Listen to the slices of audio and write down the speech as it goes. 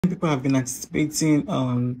People have been anticipating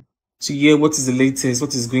to hear what is the latest,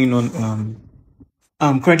 what is going on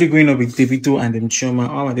currently going on with Davido and Chioma.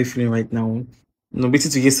 How are they feeling right now?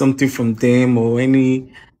 Waiting to hear something from them or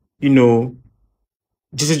any, you know,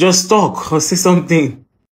 just talk or say something.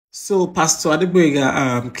 So Pastor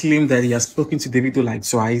Adeboyega claimed that he has spoken to Davido like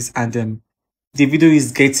twice, and Davido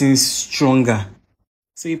is getting stronger.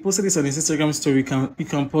 So he posted this on his Instagram story. You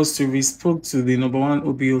can post to. He spoke to the number one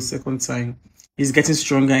OBO second time. He's getting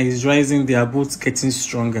stronger. He's rising. They are both getting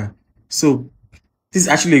stronger. So this is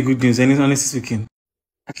actually a good news. And honestly speaking,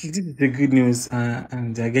 at least this is the good news,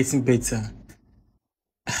 and they're getting better.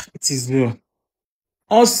 It is well.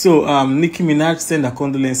 Also, Nicki Minaj sent her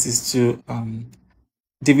condolences to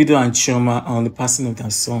Davido and Chioma on the passing of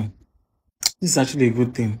their son. This is actually a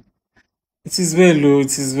good thing. It is well, though.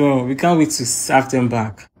 It is well. We can't wait to have them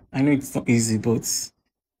back. I know it's not easy, but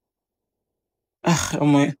oh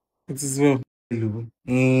my, it is well. Hello.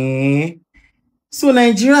 So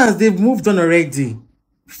Nigerians, they've moved on already.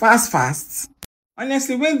 Fast.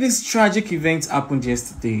 Honestly, when this tragic event happened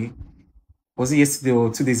yesterday, was it yesterday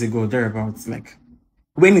or 2 days ago, thereabouts? Like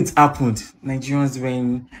when it happened, Nigerians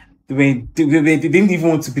they didn't even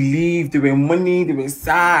want to believe. They were money, they were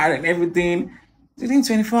sad and everything. Within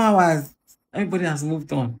 24 hours, everybody has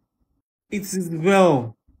moved on. It is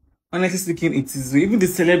well. Honestly speaking, it is well. Even the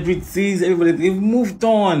celebrities, everybody, they've moved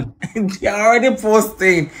on. They are already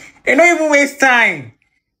posting. They don't even waste time.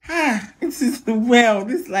 It is well.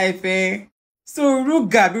 This life, eh? So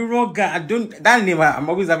Ruga, that name, I'm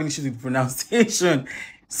always having issues with pronunciation.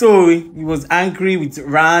 So he was angry with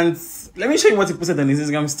rants. Let me show you what he posted on his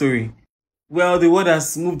Instagram story. Well, the world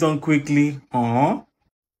has moved on quickly.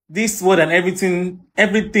 This word and everything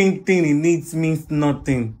it needs means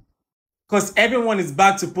nothing. Because everyone is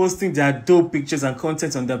back to posting their dope pictures and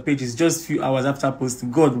content on their pages just a few hours after posting.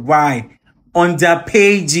 God, why? On their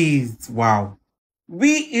pages. Wow.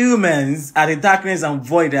 We humans are the darkness and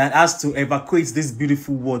void that has to evacuate this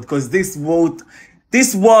beautiful world, because this world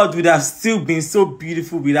would have still been so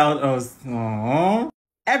beautiful without us.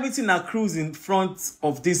 Everything accrues in front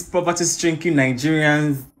of these poverty-stricken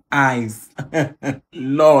Nigerians' eyes.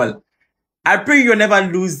 Lol. I pray you'll never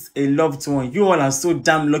lose a loved one. You all are so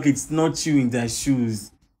damn lucky it's not you in their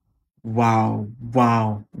shoes. Wow.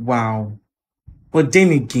 But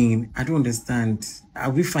then again, I don't understand. Are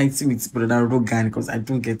we fighting with Brother Rogan? Because I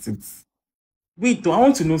don't get it. Wait, though, I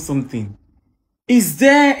want to know something. Is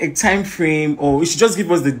there a time frame, or you should just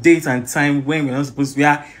give us the date and time when we're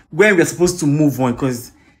supposed to move on?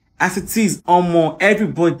 Because as it is, almost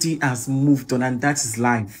everybody has moved on, and that is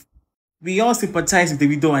life. We all sympathize with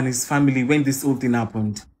Davido and his family when this whole thing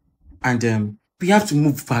happened, and we have to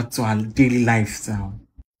move back to our daily lifestyle.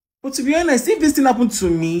 But to be honest, if this thing happened to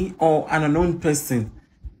me or an unknown person,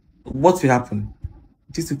 what will happen?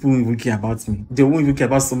 These people won't even care about me. They won't even care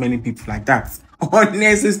about so many people like that.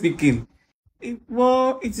 Honestly speaking. It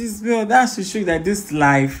is well. That's to show you that this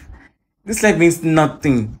life means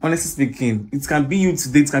nothing. Honestly speaking. It can be you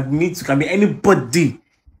today, it can be me, it can be anybody.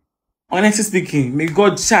 Honestly speaking, may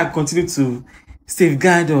God shall continue to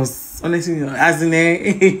safeguard us. Honestly, as in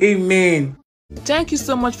amen. Thank you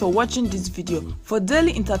so much for watching this video. For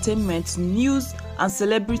daily entertainment, news and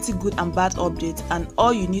celebrity good and bad updates and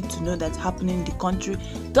all you need to know that's happening in the country,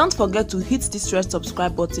 don't forget to hit this red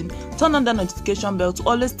subscribe button, turn on the notification bell to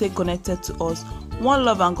always stay connected to us. One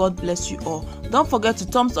love and God bless you all. Don't forget to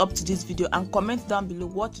thumbs up to this video and comment down below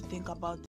what you think about it.